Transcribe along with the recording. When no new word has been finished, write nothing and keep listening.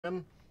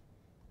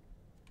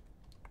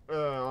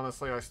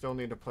Honestly, I still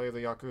need to play the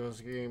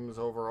Yakuza games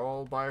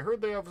overall, but I heard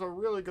they have some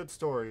really good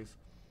stories.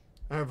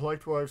 I've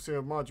liked what I've seen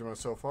of Majima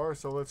so far,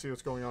 so let's see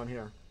what's going on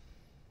here.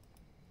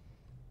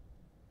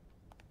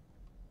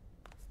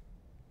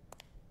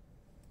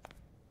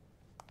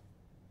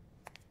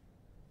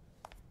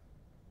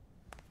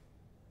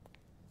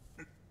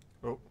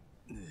 Oh.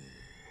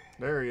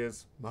 There he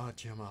is.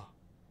 Majima.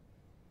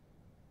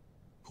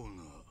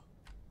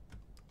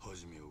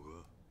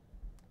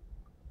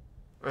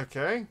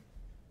 Okay.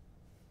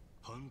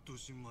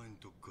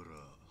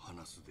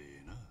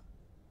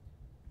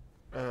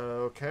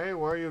 Okay,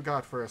 what you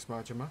got for us,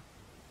 Majima?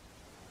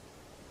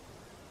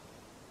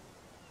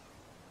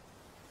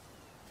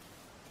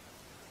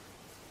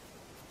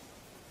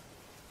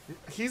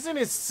 He's in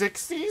his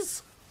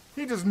 60s?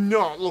 He does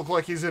not look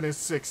like he's in his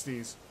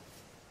 60s.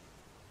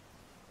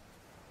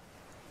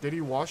 Did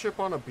he wash up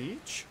on a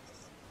beach?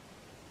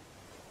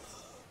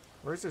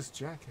 Where's his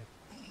jacket?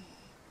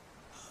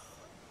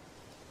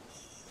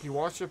 He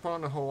washed up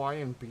on a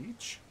Hawaiian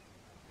beach?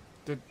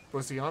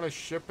 Was he on a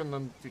ship and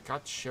then he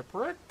got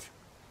shipwrecked?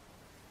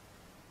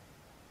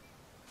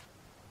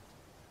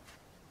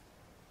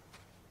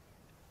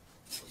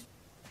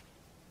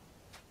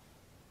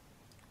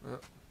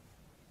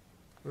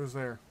 Who's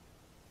there?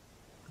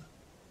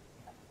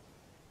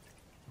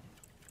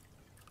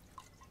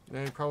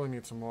 Yeah, he probably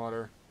needs some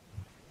water.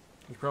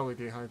 He's probably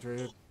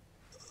dehydrated.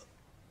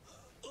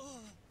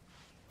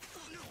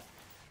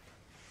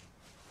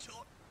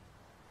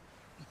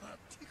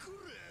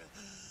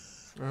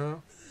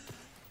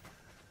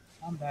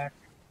 I'm back.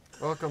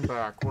 Welcome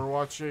back. We're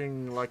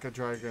watching Like a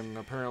Dragon,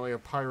 apparently a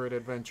pirate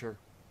adventure.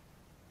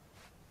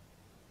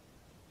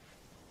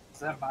 Is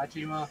that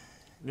Majima?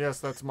 Yes,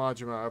 that's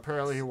Majima.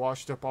 Apparently he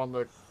washed up on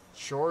the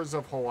shores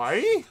of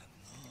Hawaii?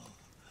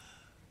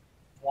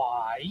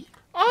 Why?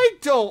 I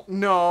don't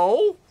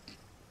know!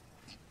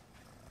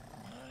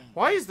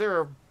 Why is there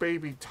a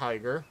baby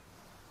tiger?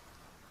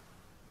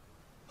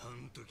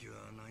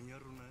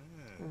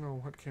 I don't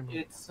know what came up.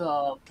 It's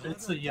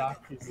a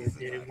Yakuza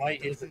game. Why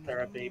isn't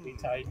there a baby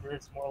tiger?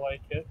 It's more like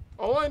it.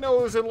 All I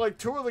know is in like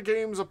 2 of the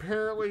games,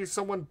 apparently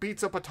someone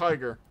beats up a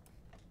tiger.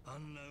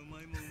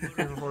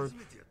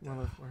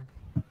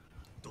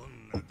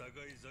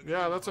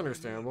 Yeah, that's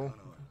understandable.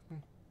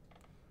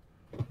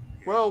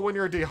 Well, when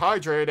you're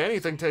dehydrated,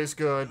 anything tastes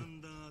good.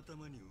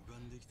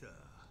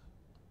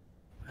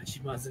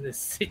 Majima's in his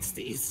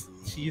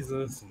 60s.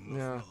 Jesus.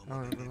 Yeah,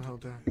 I don't know how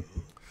to.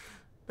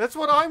 That's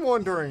what I'm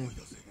wondering.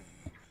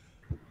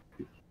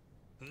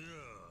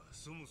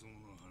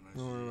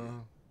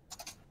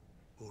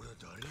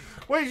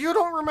 Wait, you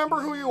don't remember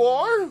who you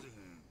are?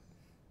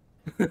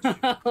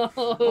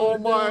 Oh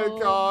my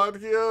god,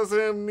 he has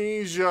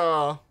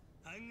amnesia.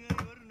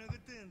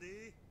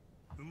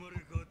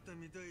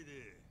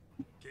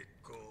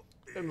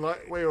 And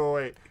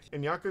wait.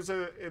 In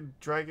Yakuza in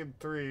Dragon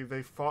 3,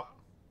 they fought...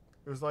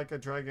 It was like a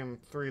Dragon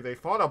 3. They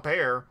fought a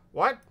bear.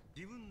 What?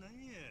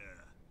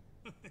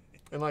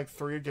 In like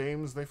 3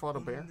 games, they fought a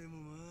bear?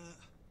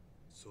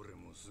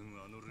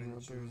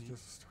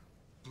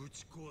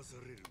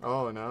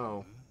 Oh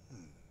no.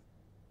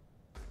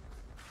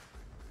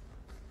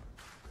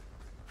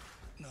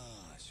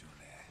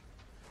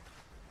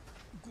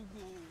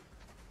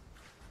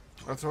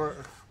 That's where...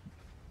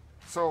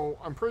 So,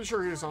 I'm pretty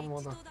sure he's on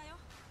one of the...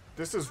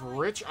 This is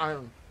Rich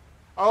Island.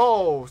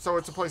 Oh, so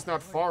it's a place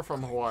not far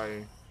from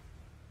Hawaii.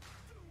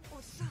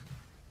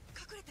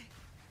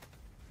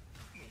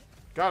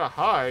 Gotta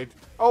hide.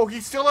 Oh, he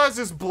still has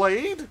his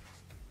blade?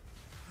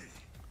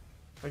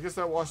 I guess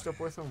that washed up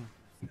with him.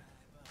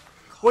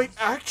 Wait,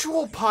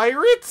 actual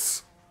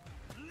pirates?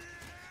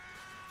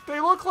 They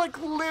look like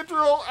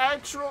literal,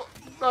 actual,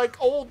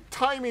 like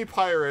old-timey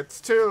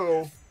pirates,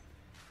 too.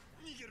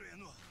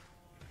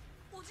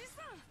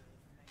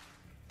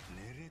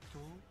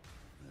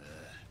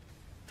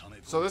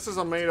 So this is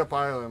a made-up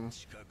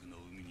island.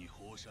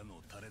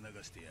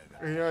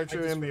 Yeah,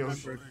 actually in the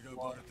ocean.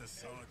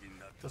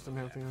 Just an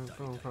empty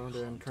found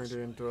and turned it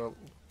into an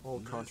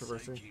old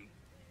controversy.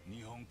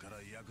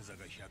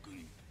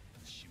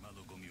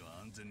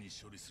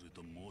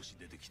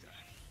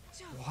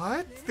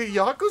 What? The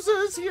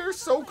Yakuza is here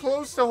so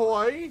close to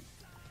Hawaii?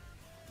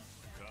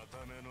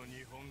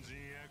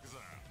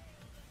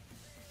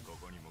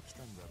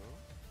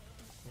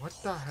 What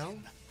the hell?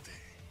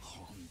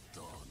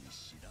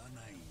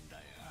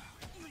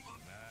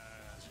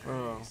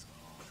 Oh.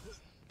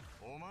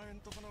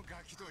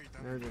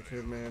 There's a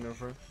kid man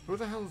over. Who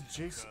the hell is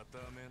Jason?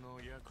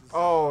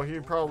 Oh, he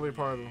probably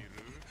part of them.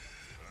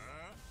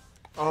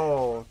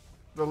 Oh,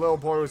 the little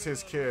boy was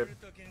his kid.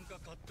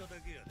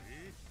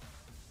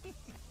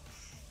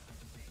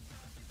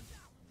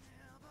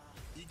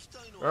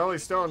 Well,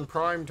 he's still in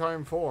prime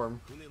time form.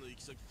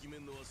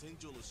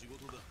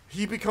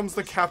 He becomes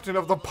the captain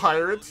of the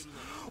pirates?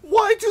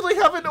 Why do they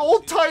have an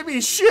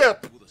old-timey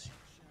ship?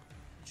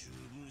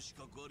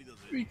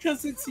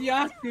 Because it's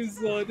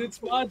Yakuza and it's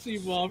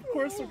Majima. Of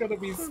course we're gonna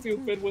be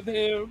stupid with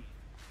him.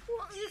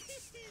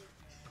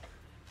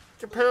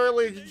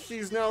 apparently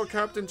he's now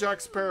Captain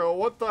Jack Sparrow.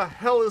 What the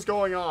hell is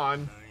going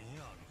on?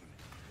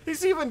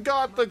 He's even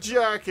got the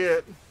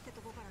jacket.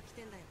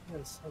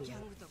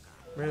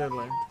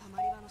 Mainland.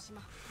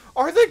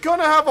 Are they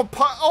gonna have a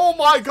oh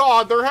my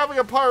god, they're having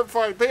a pirate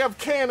fight. They have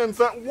cannons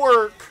that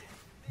work.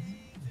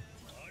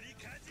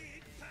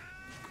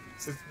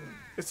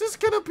 Is this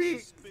gonna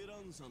be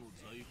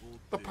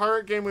the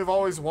pirate game we've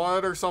always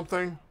wanted or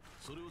something?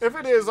 If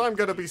it is, I'm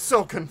gonna be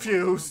so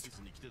confused.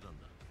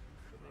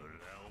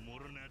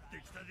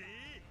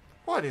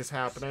 What is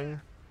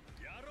happening?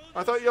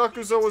 I thought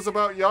Yakuza was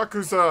about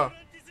Yakuza.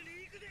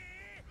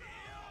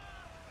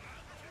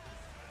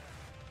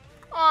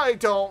 I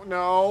don't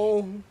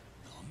know.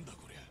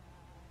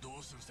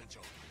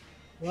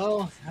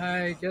 Well,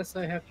 I guess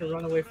I have to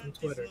run away from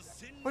Twitter.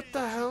 What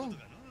the hell?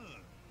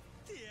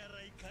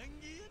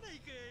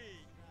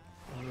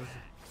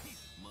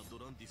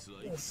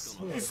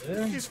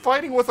 He's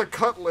fighting with a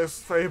cutlass,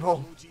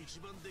 Fable.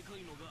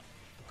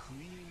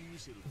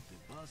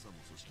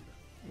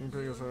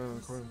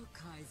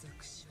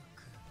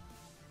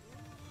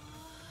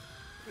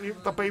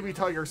 The baby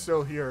tiger's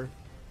still here.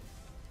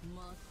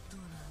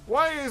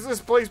 Why is this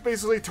place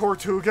basically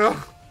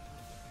Tortuga?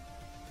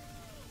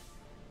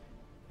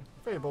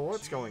 Fable,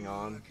 what's going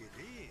on?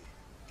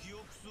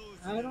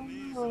 I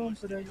don't know,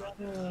 but I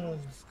gotta...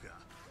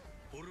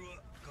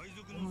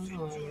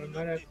 I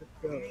might have to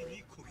go.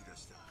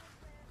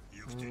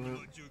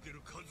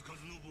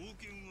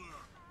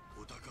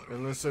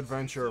 In this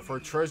adventure, for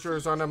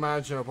treasures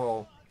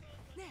unimaginable.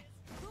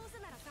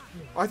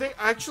 Are they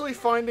actually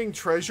finding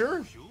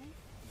treasure?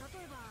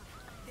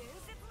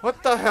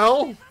 What the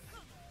hell?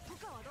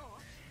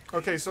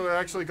 Okay, so they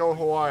actually go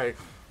Hawaii.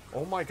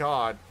 Oh my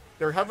god.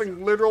 They're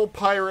having literal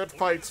pirate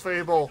fights,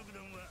 Fable.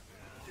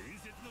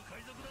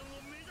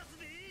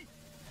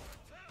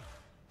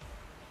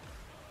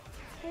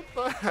 What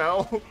the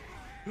hell?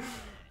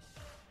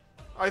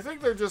 I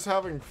think they're just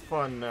having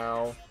fun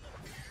now.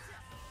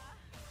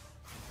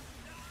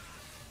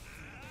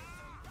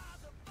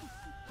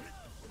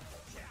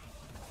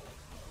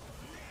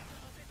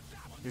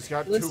 He's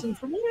got Listen,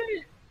 from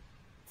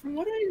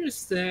what I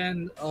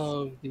understand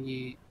of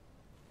the...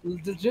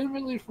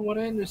 Legitimately, from what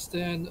I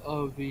understand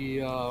of the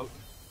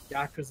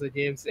Yakuza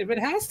games, if it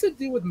has to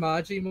do with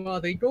Majima,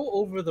 they go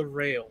over the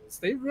rails.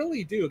 They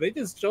really do. They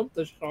just jump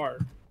the shark.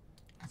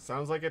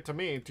 Sounds like it to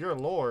me. Dear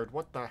Lord,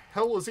 what the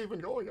hell is even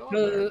going on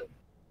there?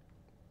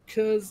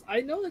 Because I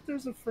know that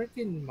there's a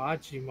freaking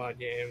Majima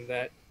game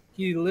that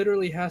he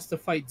literally has to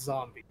fight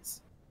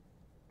zombies.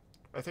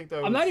 I think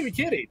that was... I'm not even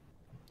kidding.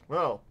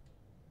 Well,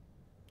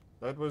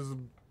 that was...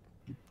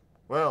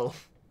 Well...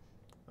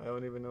 I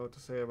don't even know what to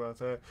say about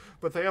that.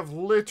 But they have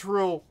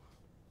literal...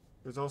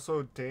 There's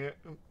also Danny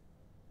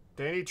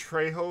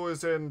Trejo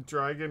is in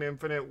Dragon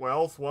Infinite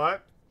Wealth.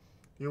 What?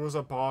 He was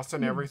a boss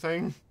and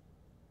everything?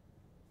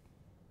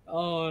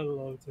 Oh, I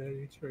love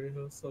Danny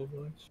Trejo so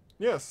much.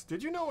 Yes.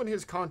 Did you know in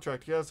his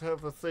contract he has to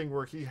have a thing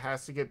where he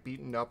has to get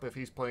beaten up if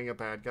he's playing a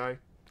bad guy?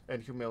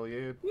 And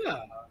humiliated?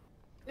 Yeah.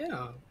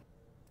 Yeah.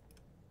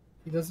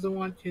 He doesn't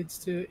want kids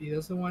to. He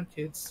doesn't want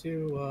kids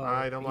to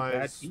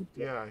idolize. Be bad people.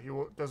 Yeah, he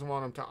doesn't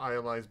want them to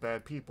idolize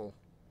bad people,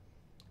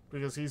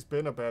 because he's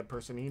been a bad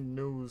person. He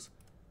knows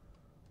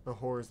the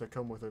horrors that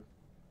come with it.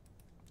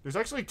 There's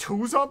actually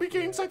 2 zombie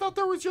games. I thought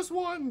there was just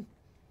one.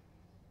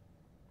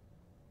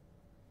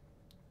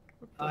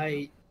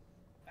 I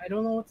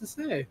don't know what to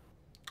say.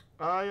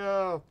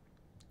 I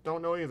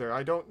don't know either.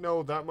 I don't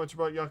know that much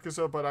about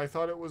Yakuza, but I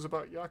thought it was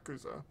about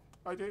Yakuza.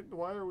 I didn't.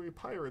 Why are we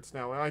pirates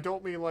now? And I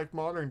don't mean like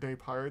modern day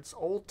pirates,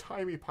 old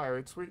timey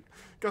pirates. We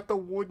got the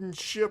wooden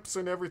ships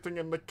and everything,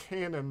 and the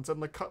cannons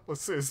and the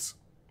cutlasses.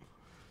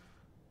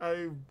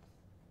 I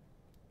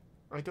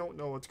don't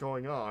know what's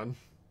going on.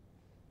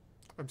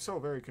 I'm so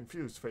very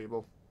confused,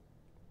 Fable.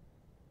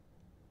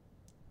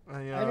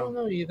 I don't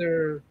know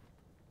either.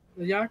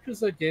 The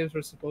Yakuza games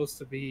were supposed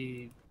to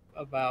be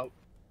about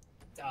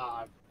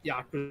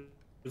Yakuza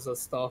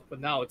stuff, but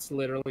now it's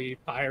literally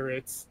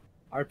pirates.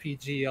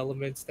 RPG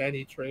elements,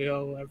 Danny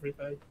Trejo,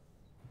 everything.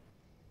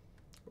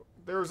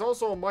 There was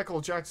also a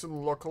Michael Jackson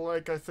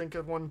lookalike, I think,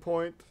 at one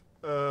point.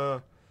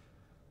 I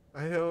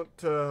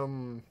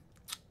don't,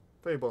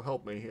 Fable,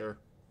 help me here.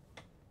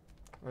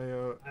 I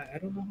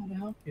don't know how to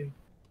help you.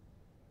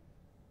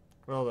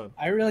 Well then.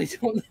 I really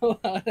don't know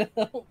how to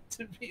help,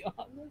 to be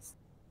honest.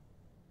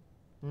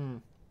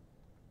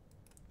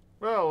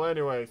 Well,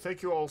 anyway,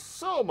 thank you all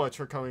so much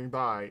for coming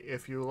by.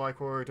 If you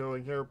like what we're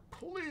doing here,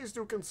 please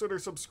do consider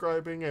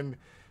subscribing and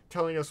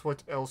telling us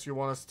what else you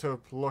want us to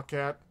look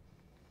at.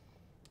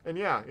 And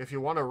yeah, if you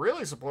want to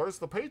really support us,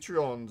 the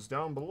Patreon's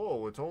down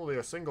below. It's only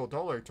a single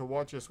 $1 to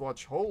watch us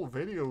watch whole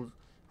videos,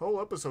 whole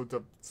episodes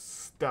of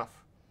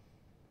stuff.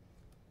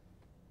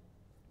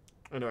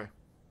 Anyway.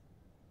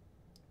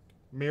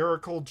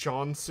 Miracle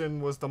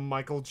Johnson was the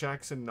Michael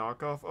Jackson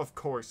knockoff? Of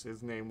course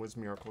his name was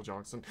Miracle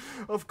Johnson.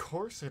 Of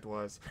course it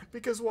was.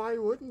 Because why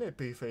wouldn't it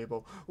be,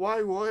 Fable?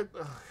 Why would...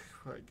 Oh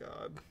my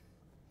god.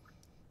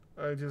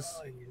 I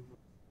just...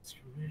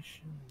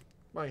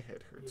 My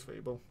head hurts,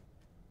 Fable.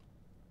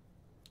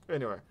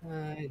 Anyway,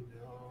 I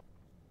know.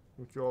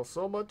 thank you all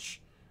so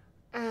much,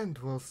 and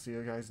we'll see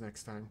you guys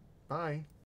next time. Bye.